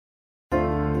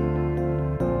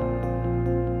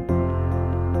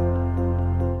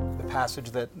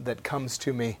passage that comes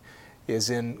to me is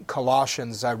in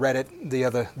Colossians. I read it the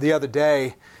other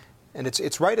day, and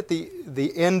it's right at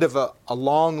the end of a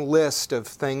long list of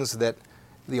things that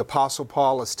the Apostle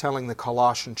Paul is telling the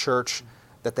Colossian church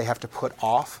that they have to put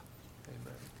off.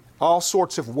 Amen. All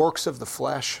sorts of works of the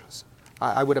flesh.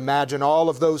 I would imagine all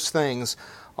of those things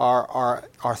are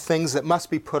things that must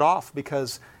be put off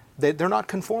because they're not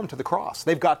conformed to the cross.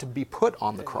 They've got to be put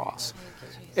on the cross.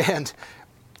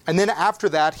 And then after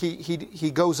that,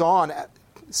 he goes on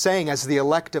saying, as the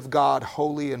elect of God,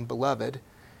 holy and beloved.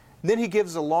 And then he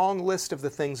gives a long list of the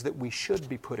things that we should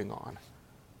be putting on.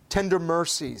 Tender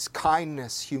mercies,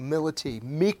 kindness, humility,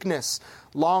 meekness,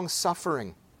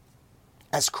 long-suffering.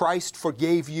 As Christ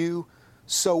forgave you,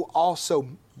 so also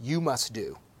you must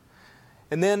do.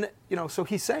 And then, so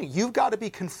he's saying, you've got to be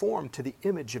conformed to the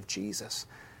image of Jesus.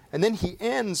 And then he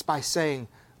ends by saying,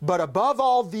 but above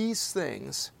all these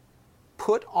things,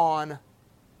 put on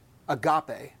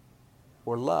agape,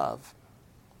 or love,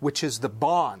 which is the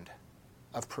bond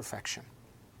of perfection.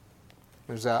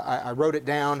 I wrote it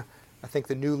down, I think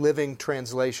the New Living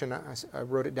Translation, I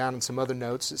wrote it down in some other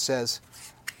notes. It says,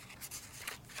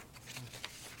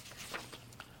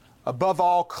 above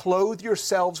all, clothe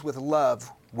yourselves with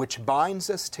love, which binds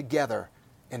us together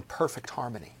in perfect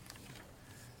harmony.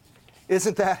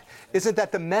 Isn't that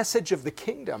the message of the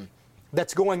kingdom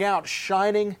that's going out,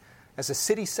 shining as a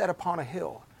city set upon a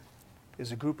hill?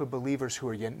 Is a group of believers who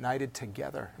are united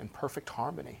together in perfect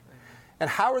harmony. And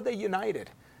how are they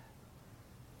united?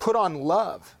 Put on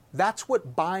love. That's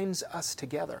what binds us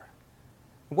together.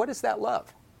 What is that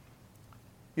love?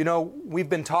 We've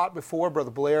been taught before, Brother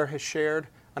Blair has shared,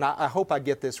 and I hope I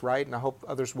get this right, and I hope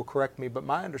others will correct me, but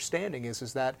my understanding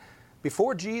is that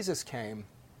before Jesus came,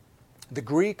 the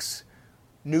Greeks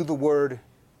knew a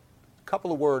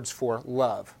couple of words for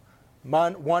love.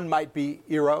 One might be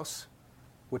eros,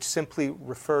 which simply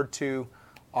referred to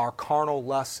our carnal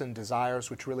lusts and desires,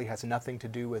 which really has nothing to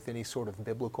do with any sort of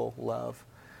biblical love.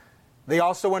 They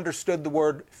also understood the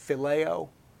word phileo,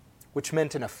 which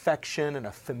meant an affection and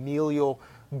a familial,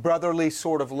 brotherly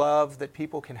sort of love that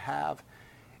people can have.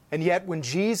 And yet when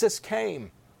Jesus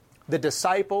came, the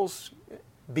disciples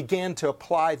began to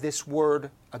apply this word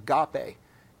agape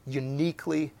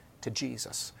uniquely to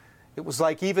Jesus. It was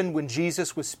like even when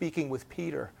Jesus was speaking with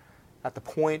Peter, at the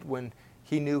point when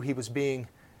he knew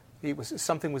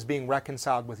something was being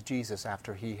reconciled with Jesus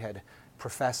after he had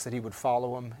professed that he would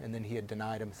follow him, and then he had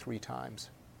denied him 3 times.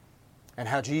 And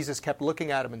how Jesus kept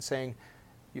looking at him and saying,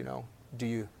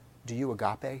 do you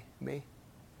agape me?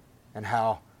 And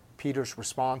how Peter's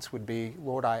response would be,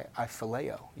 Lord, I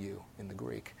phileo you in the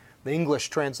Greek. The English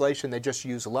translation, they just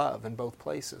use love in both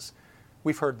places.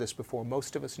 We've heard this before.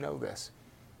 Most of us know this.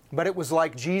 But it was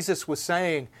like Jesus was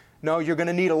saying, no, you're going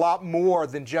to need a lot more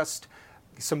than just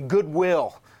some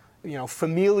goodwill,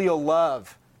 familial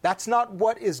love. That's not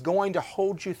what is going to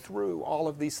hold you through all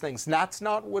of these things. That's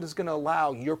not what is going to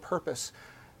allow your purpose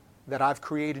that I've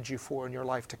created you for in your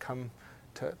life to come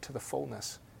to the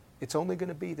fullness. It's only going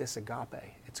to be this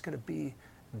agape. It's going to be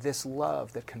this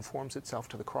love that conforms itself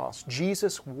to the cross.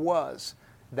 Jesus was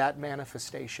that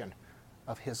manifestation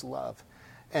of his love.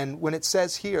 And when it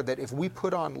says here that if we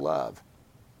put on love,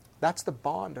 that's the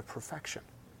bond of perfection.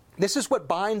 This is what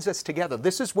binds us together.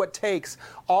 This is what takes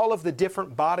all of the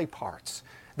different body parts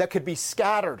that could be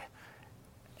scattered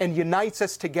and unites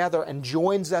us together and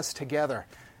joins us together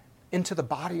into the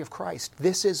body of Christ.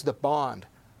 This is the bond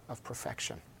of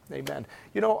perfection. Amen.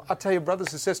 I'll tell you,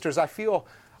 brothers and sisters, I feel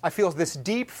this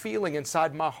deep feeling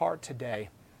inside my heart today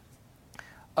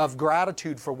of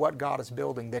gratitude for what God is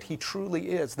building, that he truly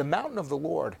is the mountain of the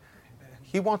Lord.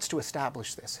 He wants to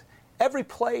establish this. Every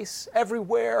place,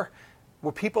 everywhere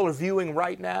where people are viewing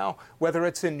right now, whether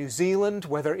it's in New Zealand,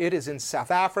 whether it is in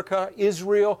South Africa,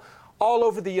 Israel, all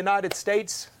over the United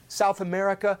States, South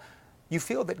America, you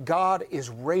feel that God is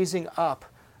raising up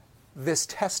this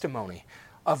testimony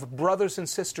of brothers and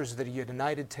sisters that are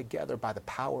united together by the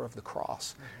power of the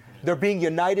cross. They're being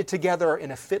united together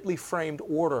in a fitly framed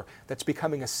order that's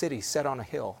becoming a city set on a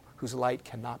hill whose light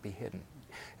cannot be hidden.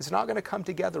 It's not going to come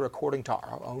together according to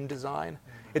our own design.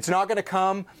 It's not going to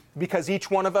come because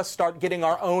each one of us start getting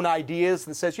our own ideas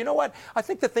that says, you know what, I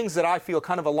think the things that I feel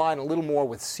kind of align a little more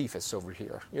with Cephas over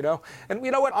here, And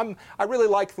you know what, I really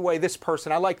like the way this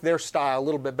person, I like their style a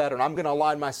little bit better, and I'm going to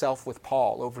align myself with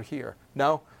Paul over here.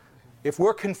 No. If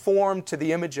we're conformed to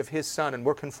the image of his Son and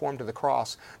we're conformed to the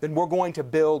cross, then we're going to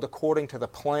build according to the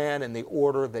plan and the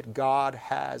order that God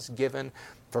has given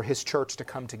for his church to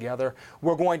come together.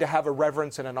 We're going to have a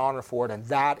reverence and an honor for it, and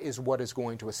that is what is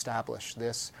going to establish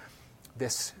this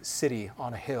city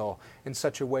on a hill in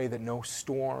such a way that no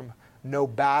storm, no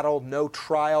battle, no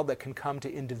trial that can come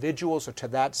to individuals or to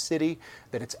that city,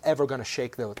 that it's ever going to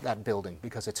shake that building,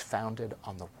 because it's founded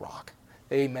on the rock.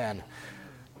 Amen.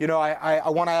 You know, I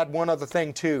want to add one other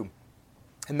thing too,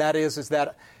 and that is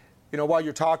that, you know, while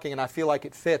you're talking, and I feel like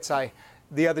it fits,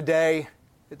 the other day,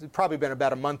 it's probably been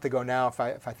about a month ago now if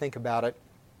I think about it,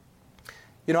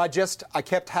 you know, I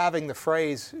kept having the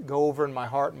phrase go over in my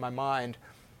heart and my mind,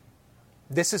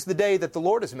 this is the day that the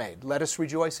Lord has made. Let us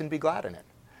rejoice and be glad in it.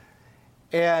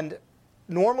 And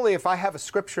normally if I have a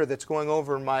scripture that's going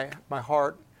over in my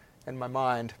heart and my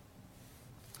mind,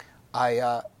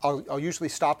 I'll usually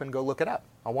stop and go look it up.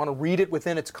 I want to read it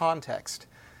within its context.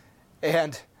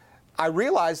 And I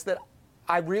realized that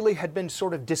I really had been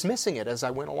sort of dismissing it as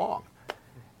I went along.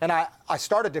 And I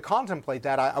started to contemplate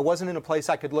that. I wasn't in a place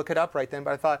I could look it up right then,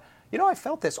 but I thought, you know, I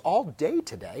felt this all day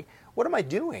today. What am I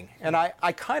doing? And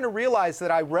I kind of realized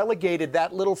that I relegated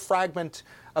that little fragment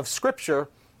of Scripture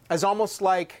as almost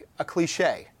like a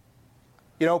cliche,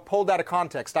 you know, pulled out of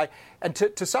context. And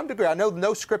to some degree, I know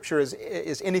no Scripture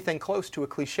is anything close to a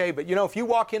cliche, but, you know, if you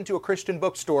walk into a Christian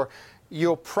bookstore,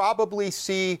 you'll probably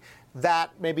see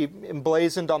that maybe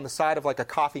emblazoned on the side of like a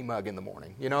coffee mug in the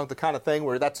morning, you know, the kind of thing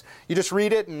where you just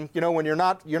read it, and, you know, when you're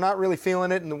not really feeling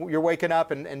it, and you're waking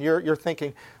up and you're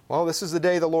thinking, well, this is the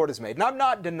day the Lord has made. And I'm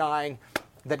not denying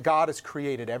that God has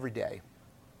created every day.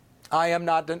 I'm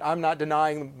not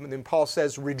denying, and Paul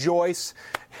says rejoice,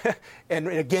 and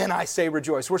again I say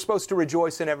rejoice. We're supposed to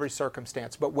rejoice in every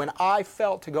circumstance, but when I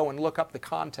felt to go and look up the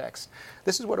context,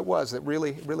 this is what it was that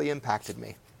really impacted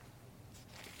me.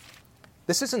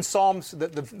 This is in Psalms,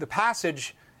 the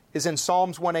passage is in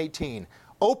Psalms 118.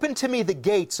 Open to me the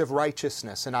gates of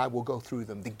righteousness, and I will go through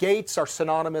them. The gates are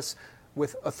synonymous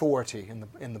with authority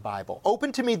in the Bible.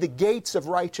 Open to me the gates of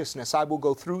righteousness, I will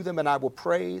go through them, and I will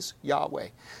praise Yahweh.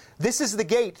 This is the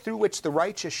gate through which the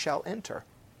righteous shall enter.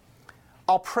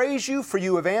 I'll praise you, for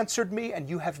you have answered me, and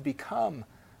you have become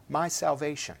my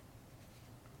salvation.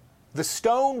 The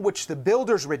stone which the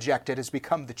builders rejected has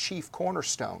become the chief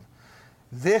cornerstone.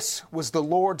 This was the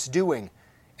Lord's doing,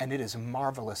 and it is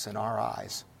marvelous in our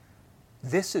eyes.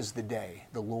 This is the day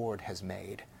the Lord has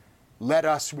made. Let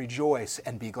us rejoice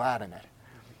and be glad in it.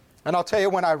 And I'll tell you,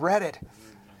 when I read it,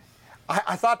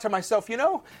 I thought to myself, you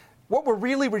know, what we're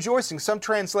really rejoicing, some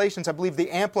translations, I believe the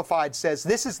Amplified says,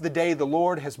 this is the day the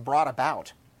Lord has brought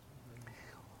about.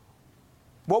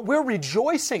 What we're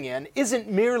rejoicing in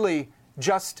isn't merely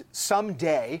just some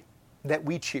day that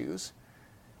we choose.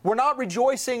 We're not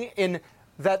rejoicing in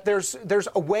that there's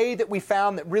a way that we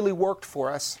found that really worked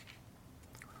for us.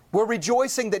 We're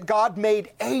rejoicing that God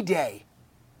made a day,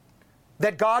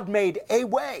 that God made a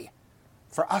way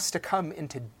for us to come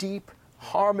into deep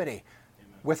harmony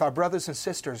with our brothers and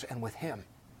sisters and with Him.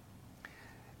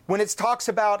 When it talks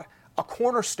about a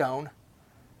cornerstone,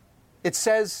 it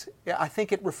says, I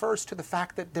think it refers to the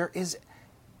fact that there is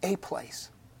a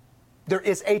place. There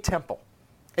is a temple.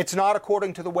 It's not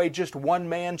according to the way just one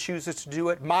man chooses to do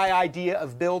it, my idea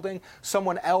of building,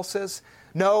 someone else's.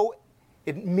 No,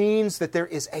 it means that there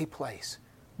is a place.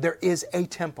 There is a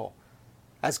temple.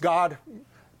 As God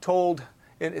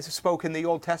spoke in the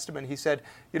Old Testament, He said,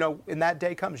 you know, in that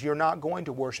day comes, you're not going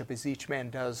to worship as each man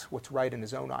does what's right in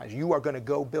his own eyes. You are going to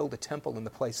go build a temple in the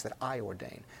place that I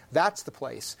ordain. That's the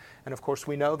place. And of course,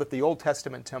 we know that the Old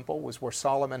Testament temple was where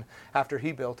Solomon, after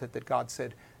he built it, that God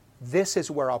said, this is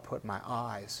where I'll put my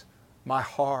eyes, my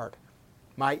heart,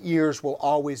 my ears will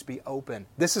always be open.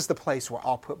 This is the place where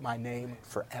I'll put my name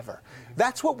forever.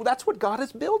 That's what God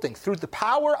is building through the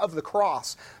power of the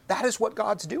cross. That is what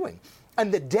God's doing.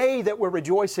 And the day that we're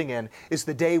rejoicing in is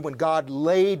the day when God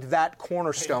laid that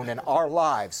cornerstone in our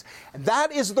lives. And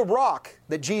that is the rock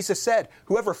that Jesus said,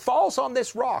 whoever falls on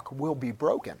this rock will be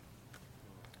broken.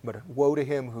 But woe to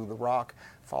him who the rock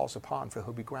falls upon, for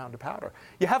he'll be ground to powder.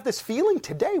 You have this feeling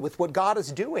today with what God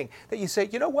is doing that you say,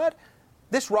 you know what?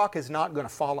 This rock is not going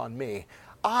to fall on me.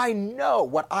 I know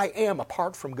what I am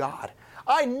apart from God.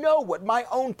 I know what my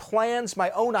own plans,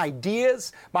 my own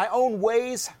ideas, my own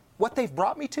ways, what they've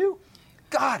brought me to.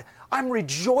 God, I'm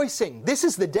rejoicing. This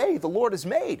is the day the Lord has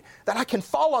made, that I can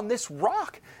fall on this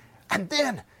rock. And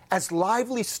then, as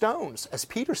lively stones, as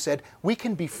Peter said, we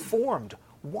can be formed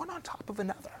one on top of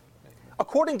another,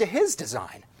 according to His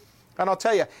design. And I'll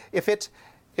tell you, if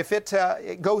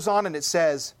it goes on and it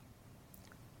says,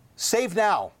 save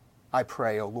now, I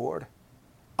pray, O Lord.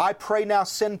 I pray now,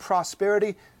 send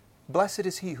prosperity. Blessed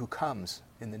is he who comes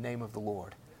in the name of the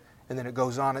Lord. And then it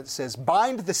goes on, it says,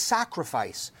 bind the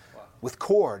sacrifice with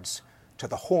cords to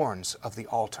the horns of the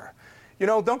altar. You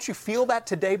know, don't you feel that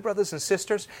today, brothers and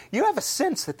sisters? You have a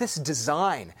sense that this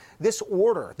design, this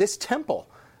order, this temple,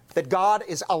 that God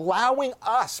is allowing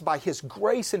us by His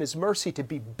grace and His mercy to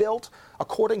be built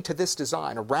according to this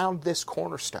design, around this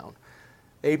cornerstone.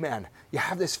 Amen. You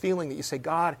have this feeling that you say,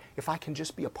 God, if I can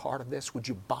just be a part of this, would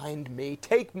you bind me?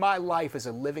 Take my life as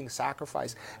a living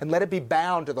sacrifice and let it be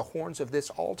bound to the horns of this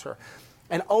altar.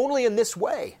 And only in this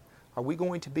way are we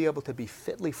going to be able to be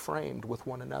fitly framed with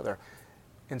one another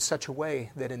in such a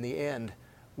way that in the end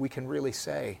we can really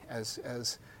say, as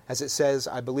it says,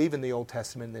 I believe in the Old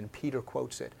Testament, and then Peter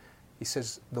quotes it. He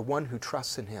says, the one who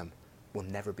trusts in Him will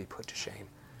never be put to shame.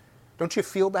 Don't you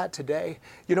feel that today?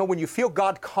 You know, when you feel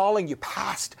God calling you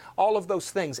past all of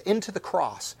those things into the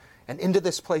cross and into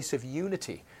this place of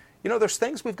unity, you know, there's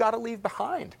things we've got to leave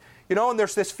behind. You know, and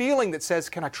there's this feeling that says,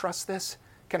 can I trust this?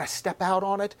 Can I step out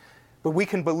on it? But we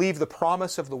can believe the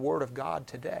promise of the Word of God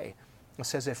today. It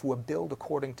says if we'll build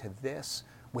according to this,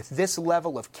 with this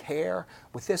level of care,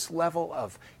 with this level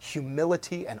of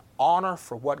humility and honor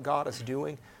for what God is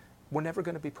doing, we're never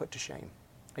going to be put to shame.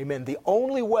 Amen. The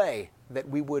only way that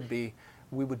we would be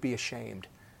ashamed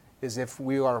is if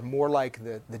we are more like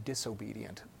the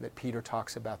disobedient that Peter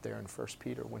talks about there in 1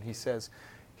 Peter when he says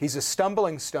he's a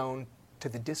stumbling stone to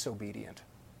the disobedient.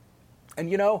 And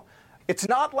you know, it's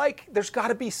not like there's got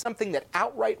to be something that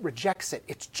outright rejects it.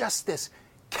 It's just this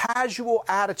casual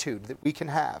attitude that we can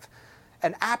have,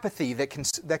 an apathy that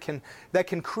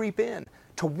can creep in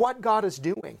to what God is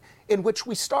doing, in which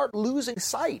we start losing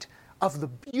sight of the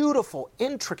beautiful,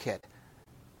 intricate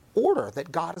order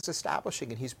that God is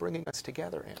establishing and He's bringing us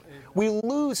together in. We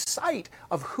lose sight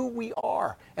of who we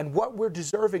are and what we're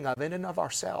deserving of in and of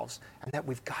ourselves, and that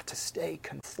we've got to stay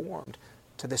conformed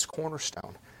to this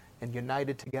cornerstone and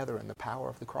united together in the power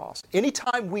of the cross.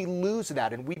 Anytime we lose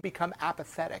that and we become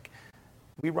apathetic,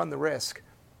 we run the risk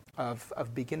of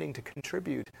beginning to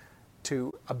contribute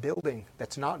to a building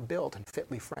that's not built and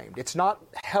fitly framed. It's not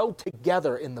held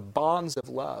together in the bonds of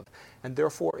love, and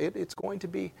therefore it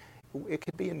could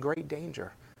be in great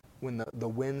danger when the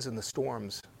winds and the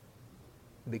storms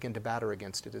begin to batter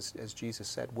against it, as Jesus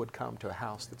said would come to a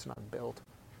house that's not built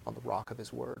on the rock of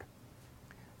His Word.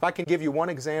 If I can give you one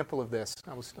example of this,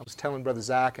 I was telling Brother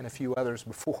Zach and a few others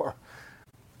before.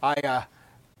 I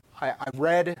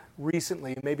read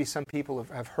recently, maybe some people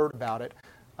have heard about it,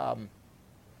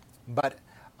 but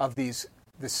of these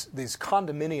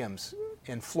condominiums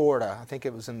in Florida. I think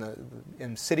it was in the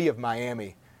city of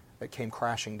Miami that came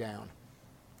crashing down.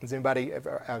 Has anybody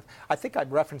ever? I think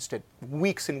I'd referenced it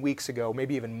weeks and weeks ago,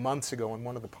 maybe even months ago, in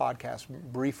one of the podcasts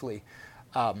briefly,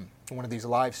 one of these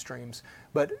live streams.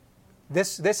 But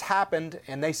this happened,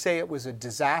 and they say it was a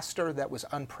disaster that was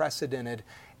unprecedented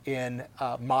in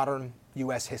modern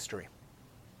U.S. history.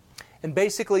 And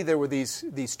basically, there were these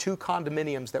two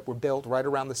condominiums that were built right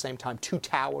around the same time, two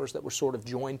towers that were sort of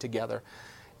joined together.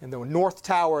 And there were North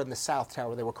Tower and the South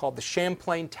Tower. They were called the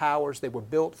Champlain Towers. They were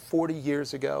built 40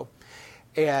 years ago.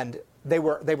 And they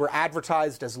were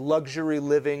advertised as luxury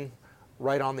living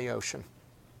right on the ocean.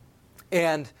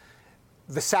 And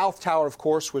the South Tower, of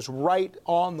course, was right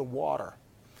on the water.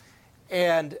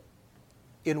 And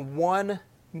in one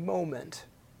moment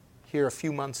here a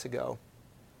few months ago,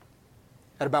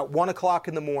 at about 1 o'clock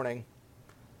in the morning,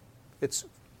 it's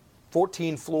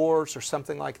 14 floors or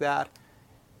something like that,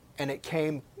 and it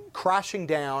came crashing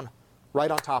down right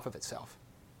on top of itself.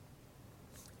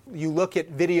 You look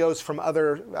at videos from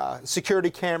other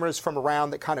security cameras from around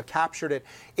that kind of captured it.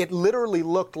 It literally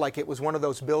looked like it was one of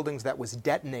those buildings that was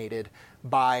detonated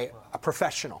by a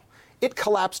professional. It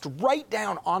collapsed right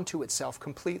down onto itself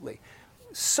completely.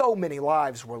 So many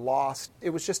lives were lost. It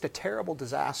was just a terrible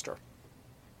disaster.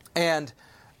 And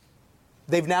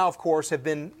they've now, of course, have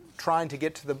been trying to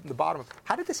get to the bottom of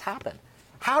how did this happen?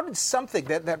 How did something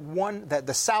that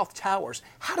the South Towers,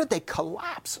 how did they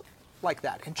collapse like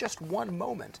that in just one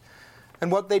moment?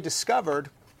 And what they discovered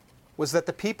was that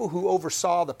the people who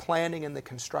oversaw the planning and the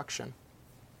construction,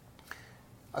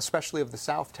 especially of the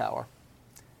South Tower,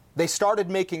 they started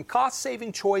making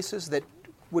cost-saving choices that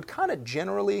would kind of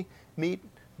generally meet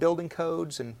building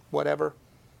codes and whatever,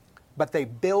 but they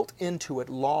built into it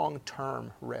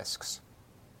long-term risks.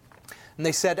 And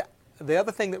they said, the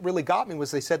other thing that really got me was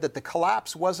they said that the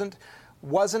collapse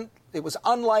it was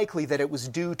unlikely that it was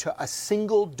due to a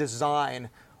single design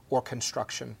or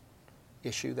construction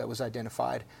issue that was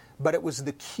identified, but it was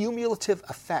the cumulative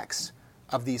effects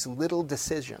of these little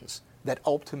decisions that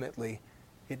ultimately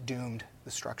it doomed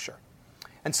the structure.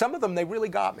 And some of them, they really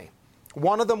got me.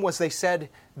 One of them was they said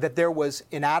that there was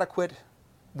inadequate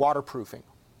waterproofing,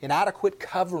 inadequate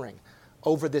covering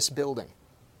over this building.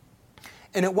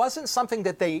 And it wasn't something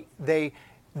that they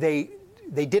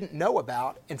didn't know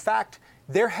about. In fact,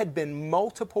 there had been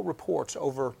multiple reports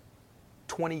over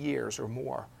 20 years or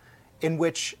more in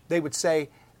which they would say,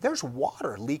 there's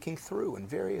water leaking through in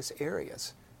various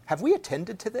areas. Have we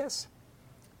attended to this?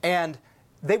 And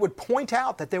they would point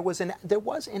out that there was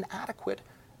inadequate,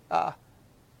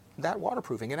 that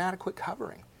waterproofing, inadequate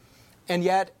covering. And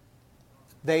yet,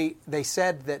 they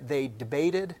said that they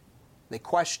debated, they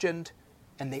questioned,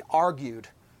 and they argued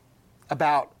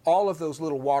about all of those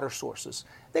little water sources.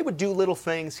 They would do little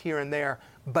things here and there,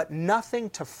 but nothing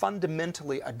to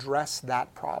fundamentally address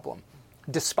that problem,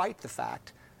 despite the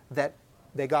fact that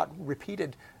they got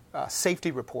repeated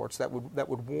safety reports that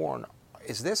would warn,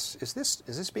 is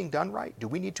this being done right? Do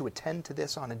we need to attend to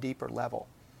this on a deeper level?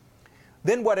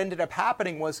 Then what ended up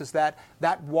happening was that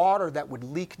water that would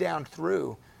leak down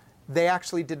through, they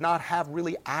actually did not have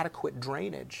really adequate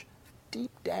drainage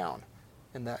deep down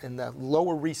in the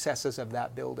lower recesses of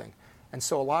that building. And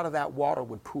so a lot of that water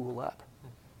would pool up.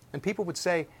 And people would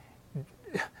say,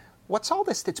 what's all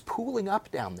this that's pooling up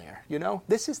down there? You know,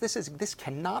 this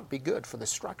cannot be good for the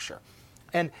structure.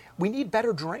 And we need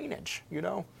better drainage, you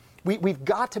know. We've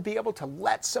got to be able to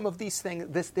let some of these things,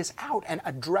 this out and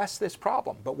address this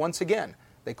problem. But once again,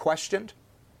 they questioned.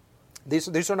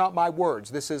 These are not my words.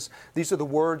 These are the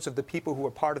words of the people who were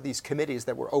part of these committees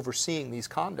that were overseeing these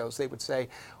condos. They would say,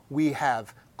 we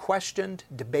have questioned,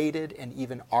 debated, and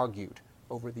even argued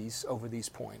over these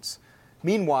points.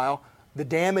 Meanwhile, the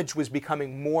damage was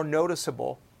becoming more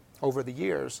noticeable over the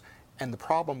years, and the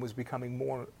problem was becoming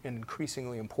more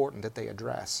increasingly important that they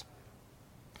address.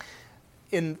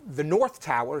 In the north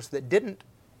towers that didn't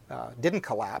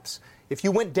collapse, if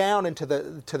you went down into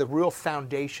the real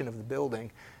foundation of the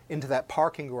building, into that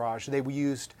parking garage, they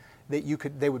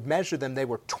would measure them. They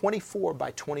were 24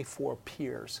 by 24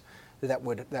 piers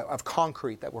of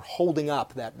concrete that were holding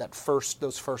up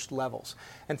those first levels.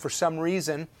 And for some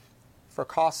reason, for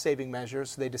cost-saving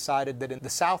measures, they decided that in the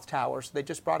south towers, they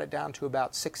just brought it down to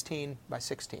about 16 by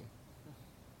 16.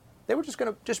 They were just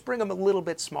going to bring them a little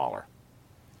bit smaller.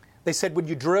 They said when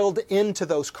you drilled into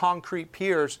those concrete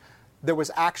piers, there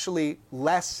was actually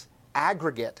less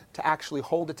aggregate to actually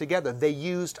hold it together. They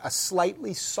used a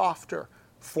slightly softer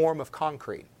form of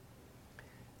concrete.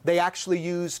 They actually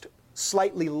used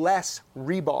slightly less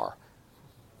rebar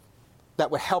that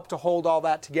would help to hold all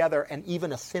that together, and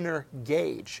even a thinner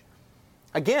gauge.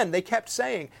 Again, they kept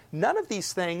saying none of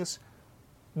these things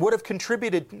would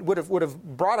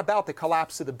have brought about the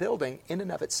collapse of the building in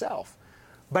and of itself.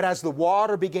 But as the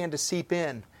water began to seep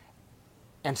in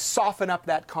and soften up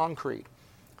that concrete,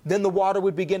 then the water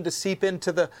would begin to seep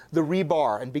into the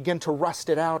rebar and begin to rust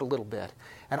it out a little bit.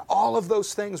 And all of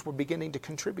those things were beginning to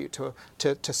contribute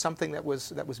to something that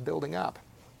was building up.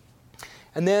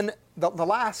 And then the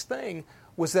last thing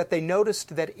was that they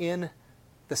noticed that in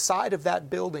the side of that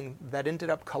building that ended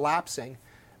up collapsing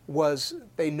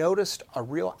they noticed a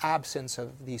real absence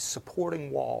of these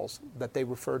supporting walls that they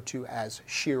referred to as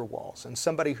shear walls. And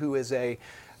somebody who is an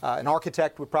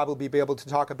architect would probably be able to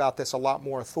talk about this a lot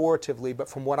more authoritatively, but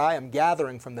from what I am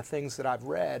gathering from the things that I've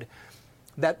read,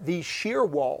 that these shear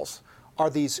walls are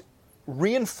these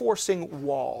reinforcing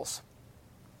walls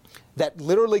that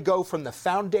literally go from the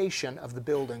foundation of the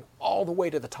building all the way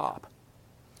to the top.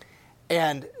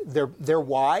 And they're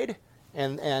wide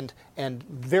and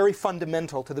very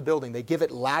fundamental to the building. They give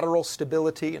it lateral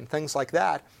stability and things like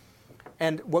that.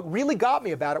 And what really got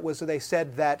me about it was that they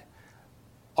said that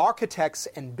architects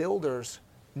and builders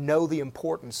know the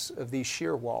importance of these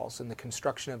shear walls in the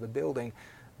construction of a building,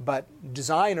 but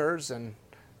designers and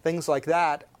things like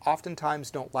that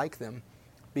oftentimes don't like them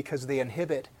because they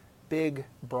inhibit big,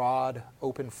 broad,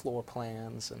 open floor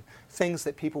plans and things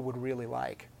that people would really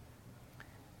like.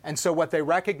 And so what they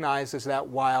recognize is that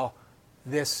while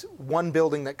this one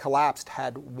building that collapsed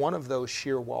had one of those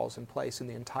shear walls in place in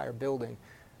the entire building,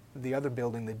 the other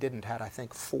building that didn't had, I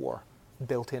think, 4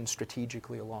 built in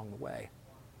strategically along the way.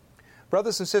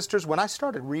 Brothers and sisters, when I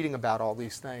started reading about all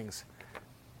these things,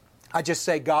 I just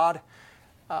say, God,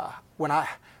 when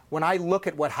I look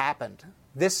at what happened,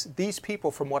 these people,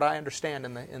 from what I understand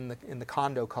in the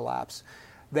condo collapse,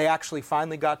 they actually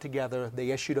finally got together.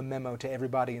 They issued a memo to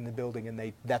everybody in the building,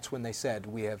 and that's when they said,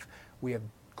 we have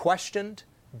questioned,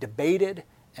 debated,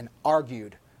 and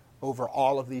argued over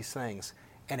all of these things,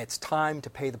 and it's time to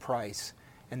pay the price.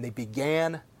 And they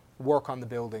began work on the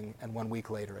building, and 1 week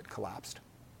later it collapsed.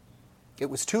 It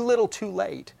was too little too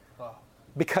late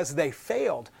because they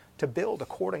failed to build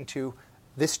according to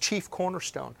this chief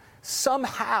cornerstone.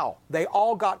 Somehow they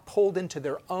all got pulled into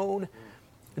their own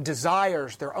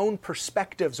desires, their own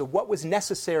perspectives of what was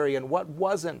necessary and what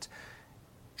wasn't.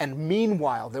 And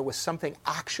meanwhile, there was something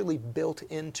actually built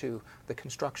into the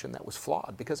construction that was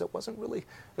flawed, because it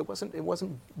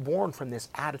wasn't born from this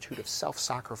attitude of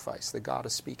self-sacrifice that God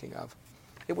is speaking of.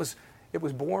 It was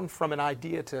born from an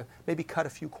idea to maybe cut a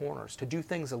few corners, to do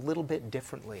things a little bit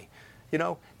differently.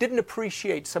 Didn't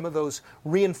appreciate some of those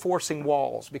reinforcing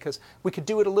walls, because we could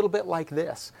do it a little bit like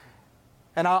this.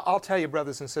 And I'll tell you,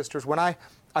 brothers and sisters, when I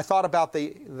thought about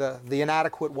the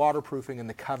inadequate waterproofing and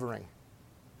the covering,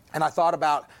 and I thought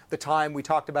about the time, we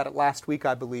talked about it last week,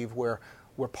 I believe, where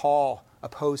Paul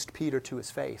opposed Peter to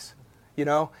his face.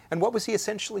 And what was he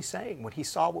essentially saying when he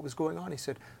saw what was going on? He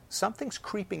said, something's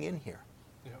creeping in here.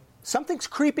 Yeah. Something's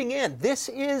creeping in. This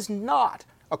is not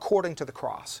according to the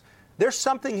cross. There's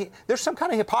some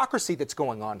kind of hypocrisy that's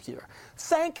going on here.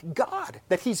 Thank God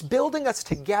that He's building us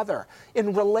together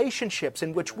in relationships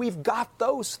in which we've got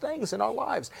those things in our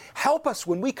lives. Help us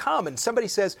when we come and somebody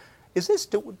says,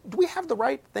 do we have the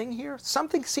right thing here?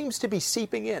 Something seems to be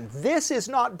seeping in. This is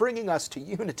not bringing us to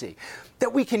unity.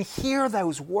 That we can hear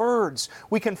those words.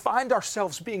 We can find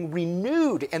ourselves being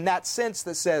renewed in that sense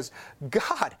that says,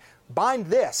 God, bind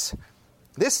this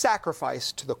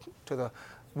sacrifice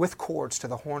with cords to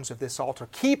the horns of this altar.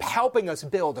 Keep helping us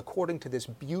build according to this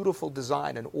beautiful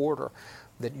design and order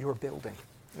that you're building.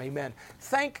 Amen.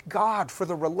 Thank God for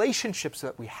the relationships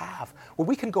that we have where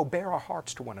we can go bare our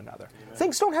hearts to one another. Amen.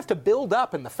 Things don't have to build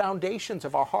up in the foundations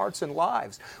of our hearts and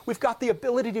lives. We've got the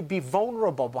ability to be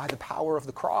vulnerable by the power of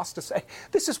the cross to say,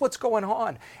 this is what's going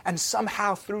on. And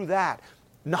somehow through that,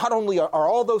 not only are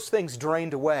all those things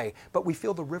drained away, but we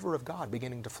feel the river of God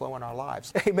beginning to flow in our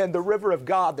lives. Amen. The river of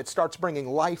God that starts bringing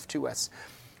life to us.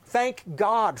 Thank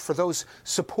God for those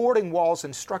supporting walls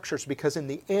and structures, because in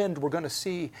the end we're going to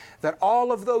see that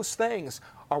all of those things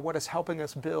are what is helping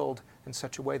us build in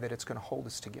such a way that it's going to hold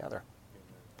us together.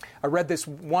 I read this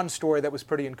one story that was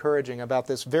pretty encouraging about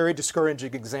this very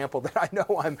discouraging example that I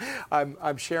know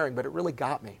I'm sharing, but it really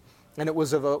got me. And it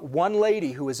was of one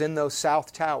lady who was in those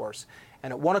South Towers.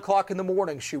 And at 1 o'clock in the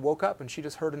morning, she woke up and she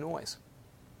just heard a noise.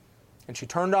 And she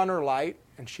turned on her light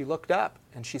and she looked up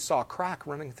and she saw a crack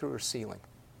running through her ceiling.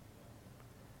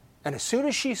 And as soon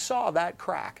as she saw that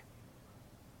crack,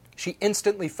 she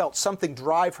instantly felt something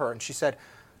drive her. And she said,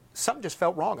 something just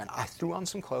felt wrong. And I threw on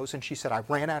some clothes and she said, I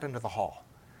ran out into the hall.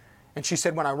 And she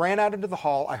said, when I ran out into the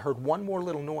hall, I heard one more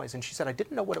little noise. And she said, I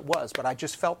didn't know what it was, but I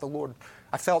just felt the Lord.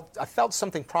 I felt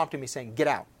something prompting me saying, get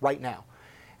out right now.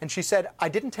 And she said, I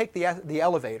didn't take the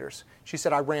elevators. She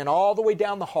said, I ran all the way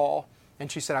down the hall.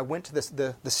 And she said, I went to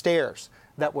the stairs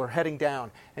that were heading down.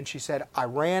 And she said, I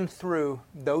ran through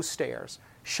those stairs,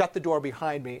 shut the door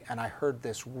behind me, and I heard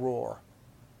this roar.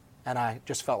 And I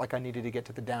just felt like I needed to get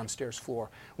to the downstairs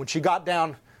floor. When she got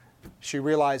down, she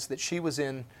realized that she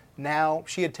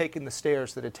had taken the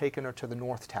stairs that had taken her to the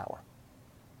North Tower.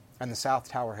 And the South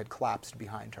Tower had collapsed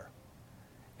behind her.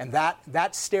 And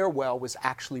that stairwell was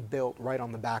actually built right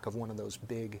on the back of one of those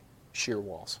big shear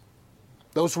walls.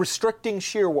 Those restricting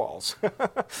shear walls.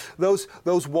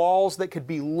 those walls that could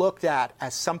be looked at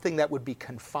as something that would be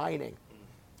confining.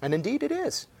 And indeed it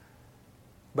is.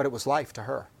 But it was life to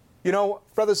her.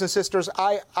 Brothers and sisters,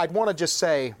 I'd want to just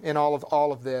say in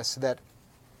all of this that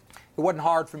it wasn't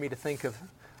hard for me to think of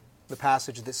the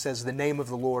passage that says, the name of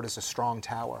the Lord is a strong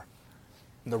tower,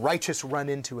 and the righteous run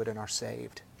into it and are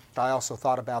saved. I also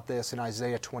thought about this in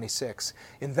Isaiah 26.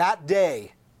 In that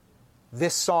day,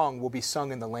 this song will be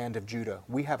sung in the land of Judah.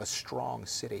 We have a strong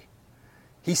city.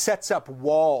 He sets up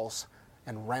walls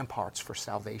and ramparts for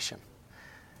salvation.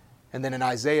 And then in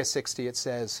Isaiah 60 it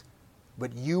says,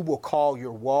 but you will call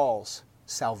your walls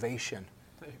salvation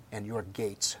and your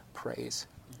gates praise.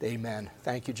 Amen.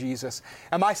 Thank you, Jesus.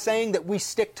 Am I saying that we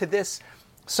stick to this,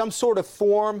 some sort of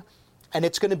form, and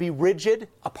it's going to be rigid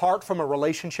apart from a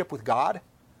relationship with God?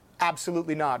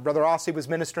 Absolutely not. Brother Ossie was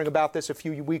ministering about this a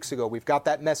few weeks ago. We've got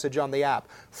that message on the app.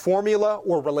 Formula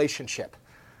or relationship.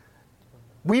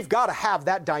 We've got to have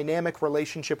that dynamic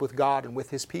relationship with God and with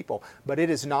His people, but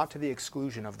it is not to the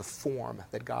exclusion of the form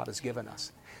that God has given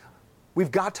us.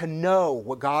 We've got to know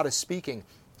what God is speaking,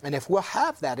 and if we'll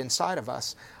have that inside of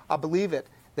us, I believe it,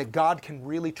 that God can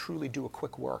really truly do a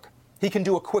quick work. He can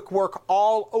do a quick work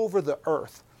all over the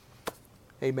earth.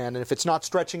 Amen. And if it's not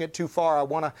stretching it too far,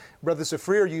 Brother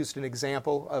Zafrir used an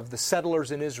example of the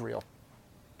settlers in Israel.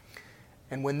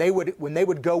 And when they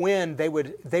would go in, they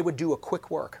would do a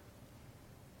quick work.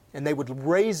 And they would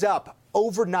raise up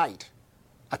overnight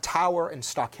a tower and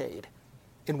stockade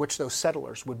in which those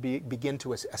settlers would begin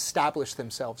to establish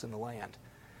themselves in the land.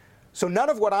 So none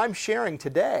of what I'm sharing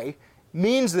today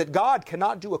means that God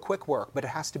cannot do a quick work, but it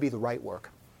has to be the right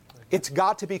work. It's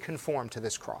got to be conformed to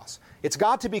this cross. It's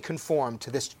got to be conformed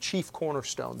to this chief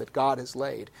cornerstone that God has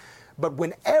laid. But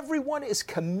when everyone is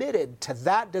committed to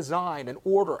that design and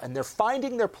order, and they're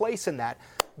finding their place in that,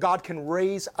 God can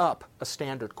raise up a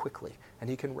standard quickly, and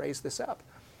He can raise this up.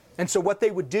 And so what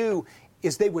they would do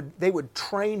is they would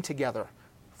train together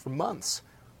for months,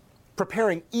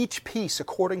 preparing each piece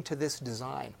according to this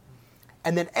design.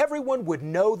 And then everyone would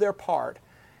know their part,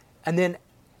 and then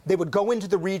they would go into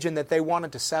the region that they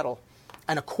wanted to settle.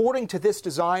 And according to this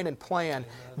design and plan,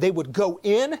 they would go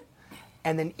in,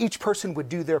 and then each person would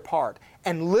do their part.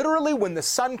 And literally when the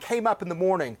sun came up in the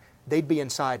morning, they'd be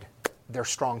inside their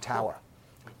strong tower.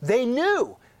 They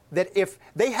knew that if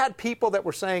they had people that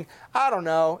were saying, I don't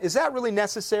know, is that really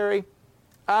necessary?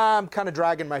 I'm kind of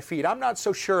dragging my feet. I'm not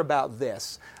so sure about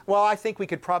this. Well, I think we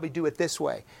could probably do it this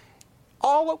way.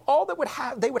 All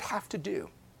that they would have to do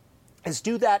is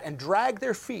do that and drag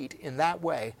their feet in that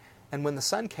way. And when the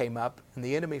sun came up and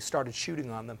the enemy started shooting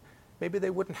on them, maybe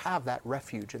they wouldn't have that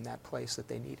refuge in that place that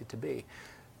they needed to be.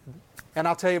 And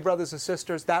I'll tell you, brothers and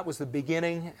sisters, that was the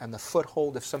beginning and the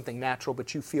foothold of something natural,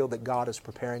 but you feel that God is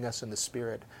preparing us in the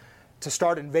Spirit to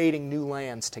start invading new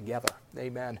lands together.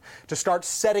 Amen. To start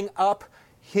setting up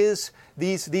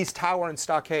these tower and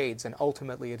stockades, and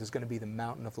ultimately it is going to be the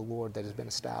mountain of the Lord that has been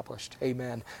established.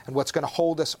 Amen. And what's going to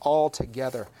hold us all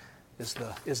together is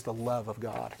the love of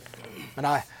God. And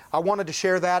I wanted to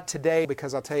share that today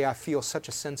because I'll tell you, I feel such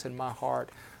a sense in my heart,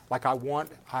 like I want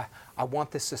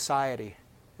this society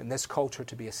and this culture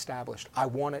to be established. I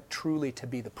want it truly to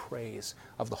be the praise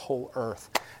of the whole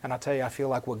earth. And I'll tell you, I feel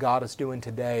like what God is doing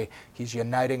today, He's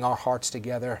uniting our hearts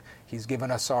together. He's given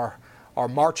us our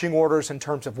marching orders in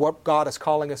terms of what God is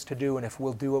calling us to do, and if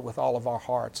we'll do it with all of our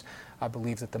hearts, I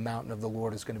believe that the mountain of the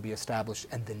Lord is going to be established,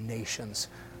 and the nations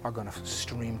are going to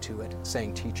stream to it,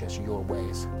 saying, teach us your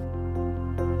ways.